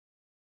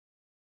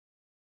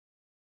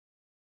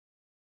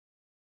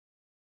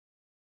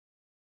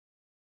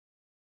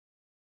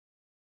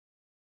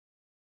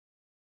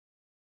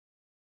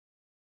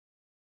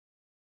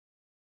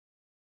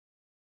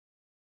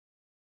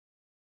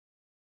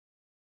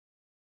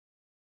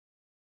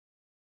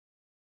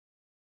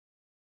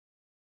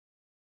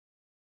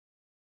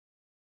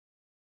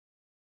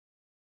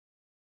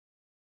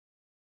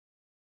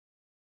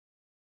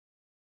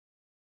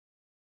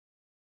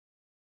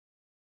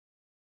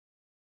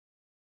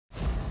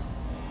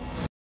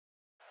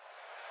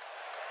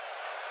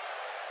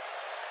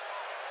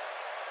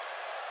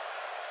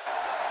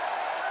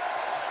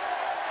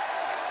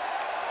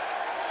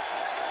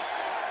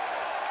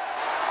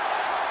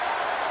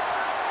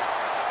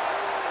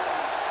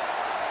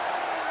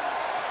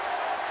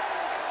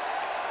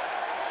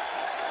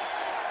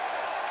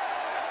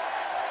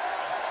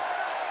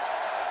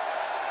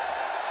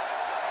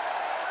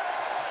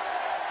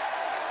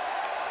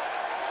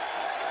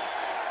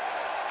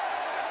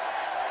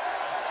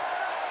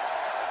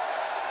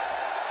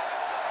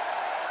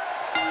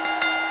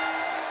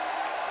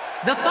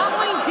The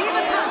following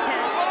Diva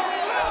contest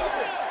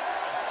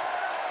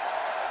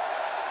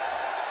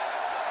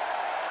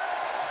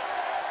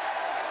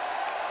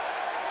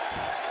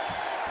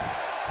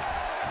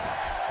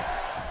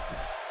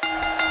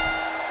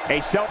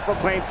a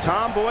self-proclaimed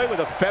tomboy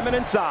with a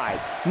feminine side.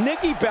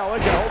 Nikki Bella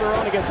can hold her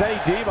own against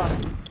any diva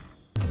on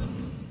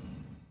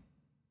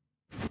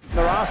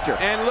the roster.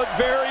 And look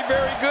very,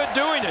 very good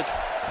doing it.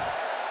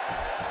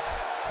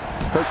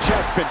 Her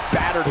chest been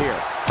battered here.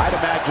 I'd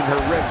imagine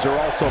her ribs are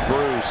also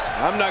bruised.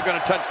 I'm not going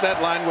to touch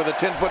that line with a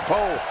 10-foot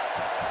pole.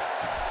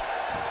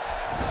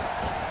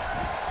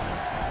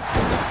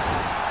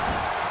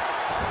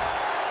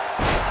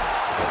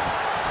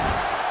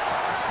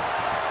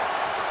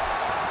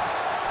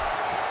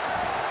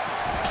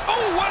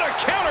 Oh, what a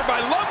counter by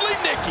lovely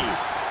Nikki.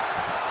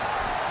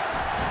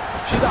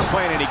 She's not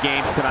playing any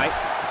games tonight.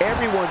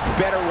 Everyone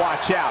better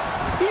watch out.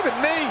 Even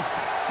me.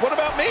 What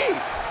about me?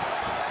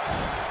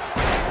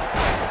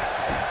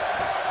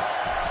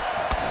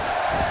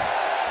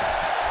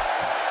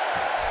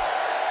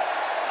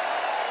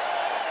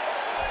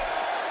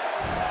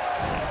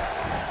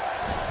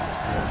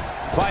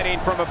 Fighting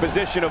from a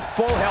position of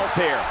full health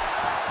here.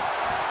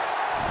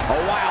 A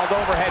wild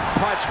overhead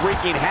punch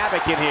wreaking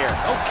havoc in here.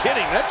 No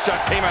kidding, that shot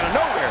came out of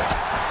nowhere.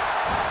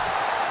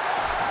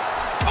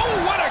 Oh,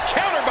 what a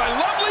counter by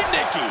lovely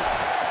Nikki.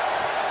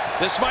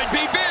 This might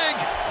be big.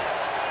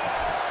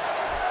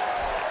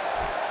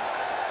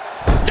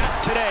 Not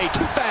today,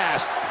 too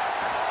fast.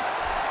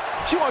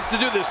 She wants to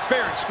do this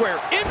fair and square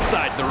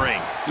inside the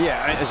ring.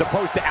 Yeah, as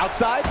opposed to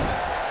outside.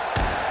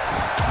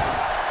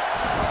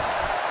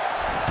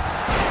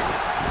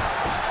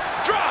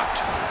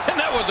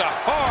 Was a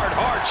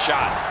hard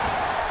shot.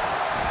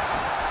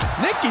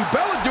 Nikki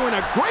Bella doing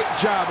a great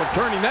job of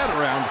turning that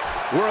around.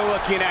 We're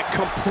looking at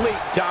complete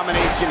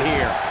domination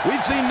here. We've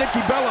seen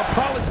Nikki Bella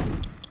polish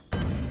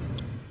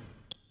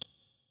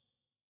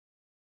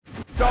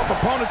off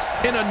opponents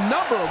in a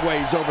number of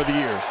ways over the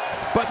years,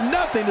 but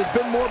nothing has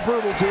been more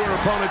brutal to her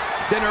opponents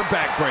than her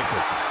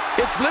backbreaker.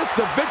 Its list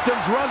of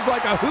victims runs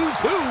like a who's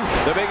who.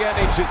 The big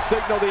ending should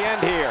signal the end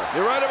here.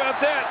 You're right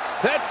about that.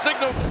 That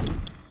signals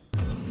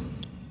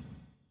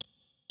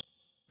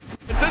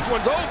this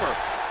one's over.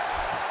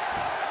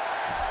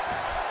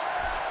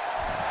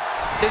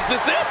 Is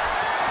this it?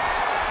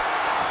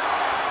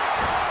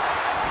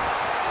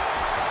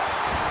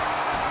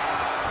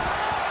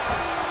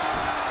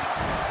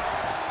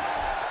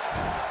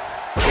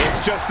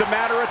 It's just a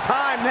matter of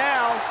time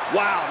now.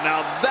 Wow,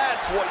 now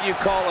that's what you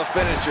call a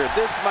finisher.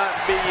 This might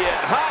be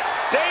it. Hot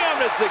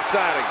damn, it's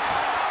exciting.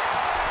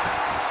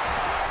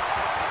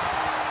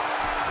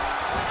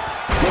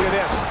 Look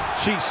at this.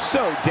 She's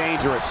so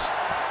dangerous.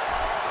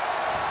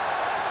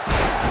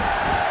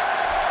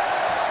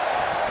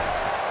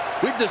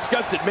 We've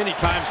discussed it many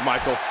times,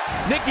 Michael.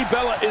 Nikki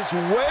Bella is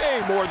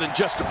way more than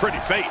just a pretty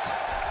face.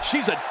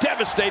 She's a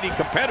devastating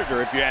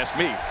competitor, if you ask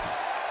me.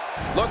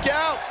 Look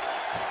out!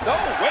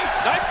 Oh, wait,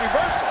 nice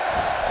reversal.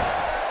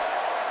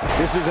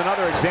 This is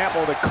another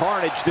example of the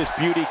carnage this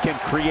beauty can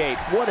create.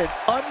 What an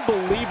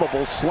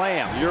unbelievable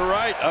slam. You're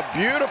right, a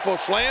beautiful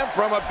slam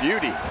from a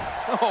beauty.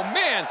 Oh,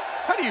 man,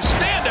 how do you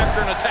stand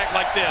after an attack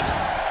like this?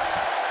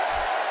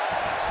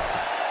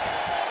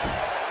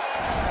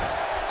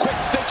 Quick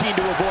thinking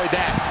to avoid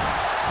that.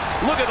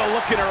 Look at the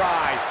look in her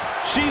eyes.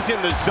 She's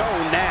in the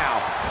zone now.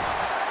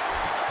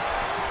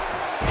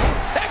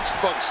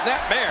 Textbook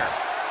snapmare.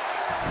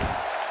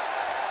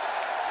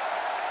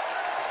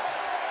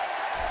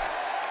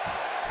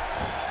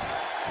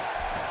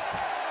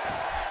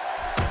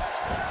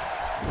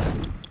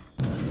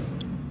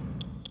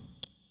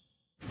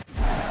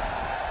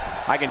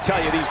 I can tell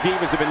you these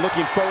divas have been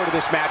looking forward to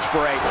this match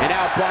for 8. And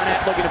now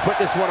Barnett looking to put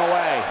this one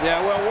away.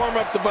 Yeah, well, warm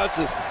up the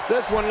buses.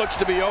 This one looks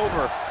to be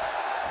over.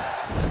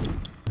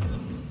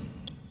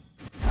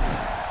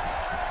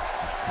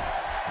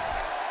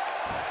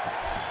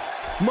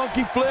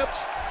 Monkey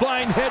flips,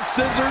 flying head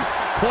scissors,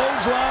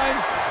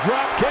 clotheslines,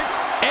 drop kicks,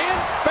 and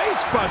face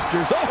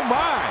busters. Oh,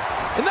 my.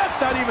 And that's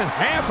not even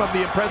half of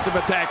the impressive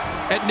attacks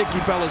at Nikki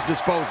Bella's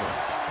disposal.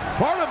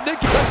 Part of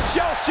Nikki Bella's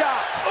shell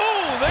shot.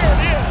 Oh, there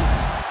it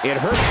is. It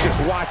hurts just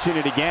watching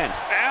it again.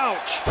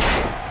 Ouch.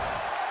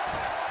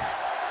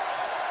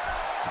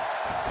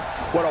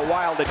 What a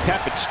wild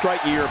attempt at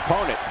striking your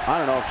opponent. I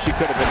don't know if she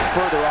could have been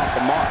further off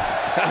the mark.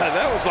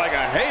 That was like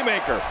a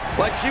haymaker,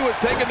 like she was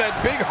taking that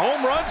big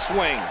home run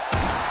swing.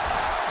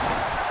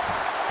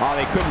 Oh,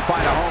 they couldn't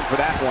find a home for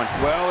that one.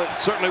 Well, it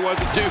certainly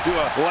wasn't due to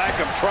a lack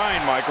of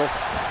trying, Michael.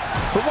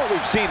 From what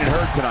we've seen and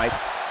heard tonight,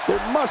 there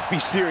must be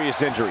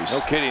serious injuries. No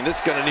kidding, this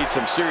is going to need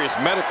some serious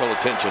medical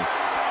attention.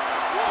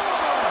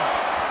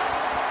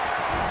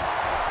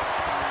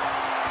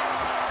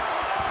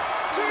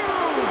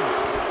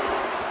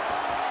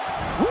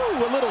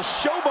 Woo, a little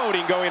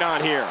showboating going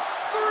on here.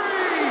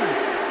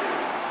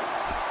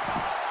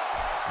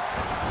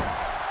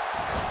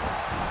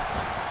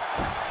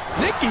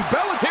 Nikki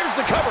Bella, here's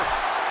the cover.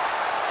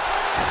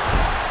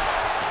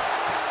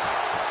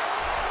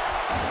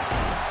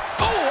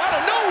 Oh, out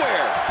of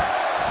nowhere.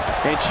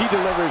 And she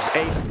delivers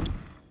a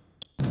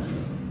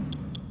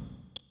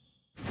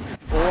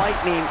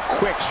lightning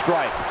quick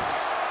strike.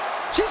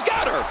 She's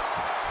got her.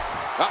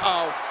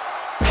 Uh-oh.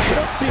 You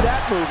don't see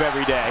that move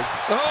every day.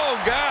 Oh,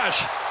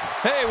 gosh.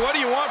 Hey, what do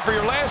you want for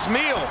your last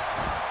meal?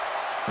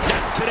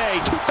 Not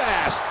today. Too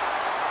fast.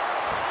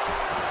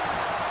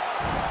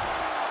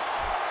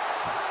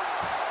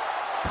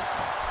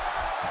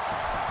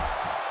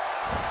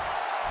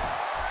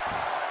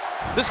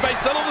 This may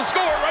settle the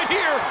score right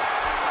here.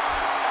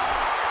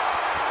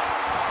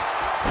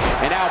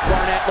 And now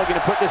Barnett looking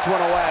to put this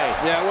one away.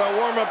 Yeah, well,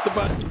 warm up the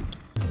butt.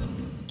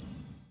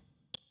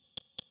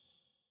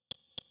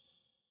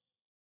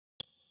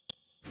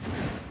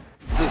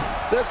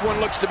 This one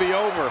looks to be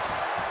over.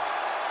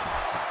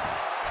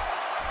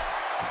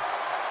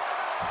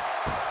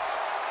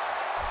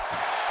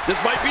 This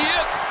might be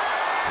it.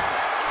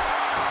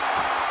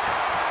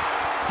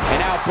 And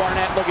now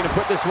Barnett looking to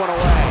put this one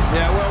away.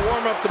 Yeah, well,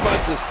 warm up the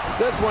butts.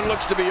 This one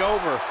looks to be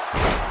over.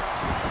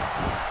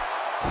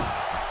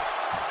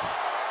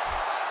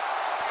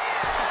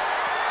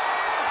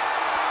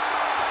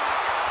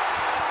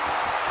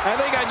 I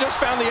think I just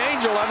found the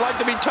angel I'd like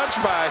to be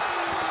touched by.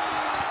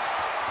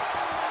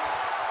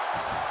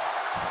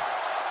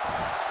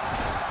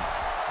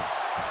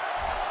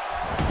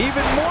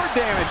 Even more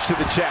damage to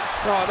the chest.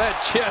 Oh, that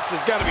chest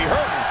has got to be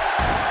hurting.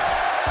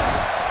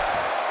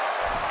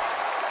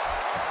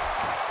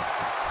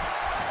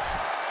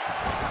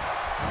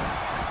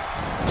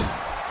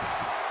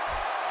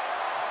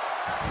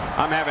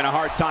 I'm having a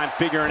hard time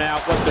figuring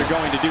out what they're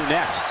going to do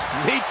next.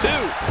 Me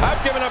too. I've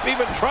given up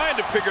even trying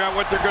to figure out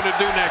what they're going to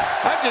do next.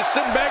 I'm just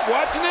sitting back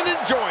watching and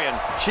enjoying.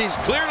 She's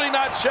clearly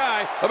not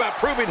shy about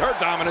proving her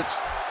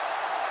dominance.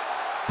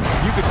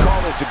 You could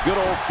call this a good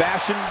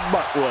old-fashioned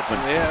butt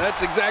whooping. Yeah,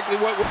 that's exactly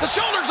what... The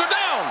shoulders are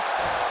down!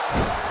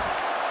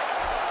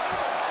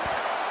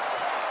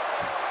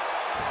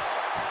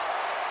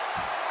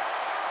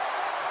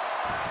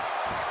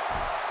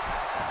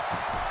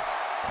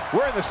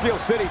 We're in the Steel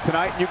City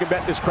tonight, and you can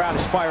bet this crowd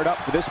is fired up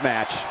for this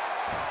match.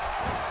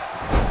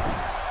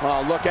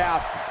 Well, look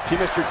out. She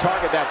missed her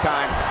target that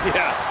time.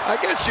 Yeah, I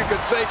guess you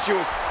could say she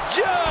was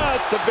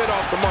just a bit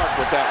off the mark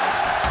with that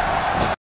one.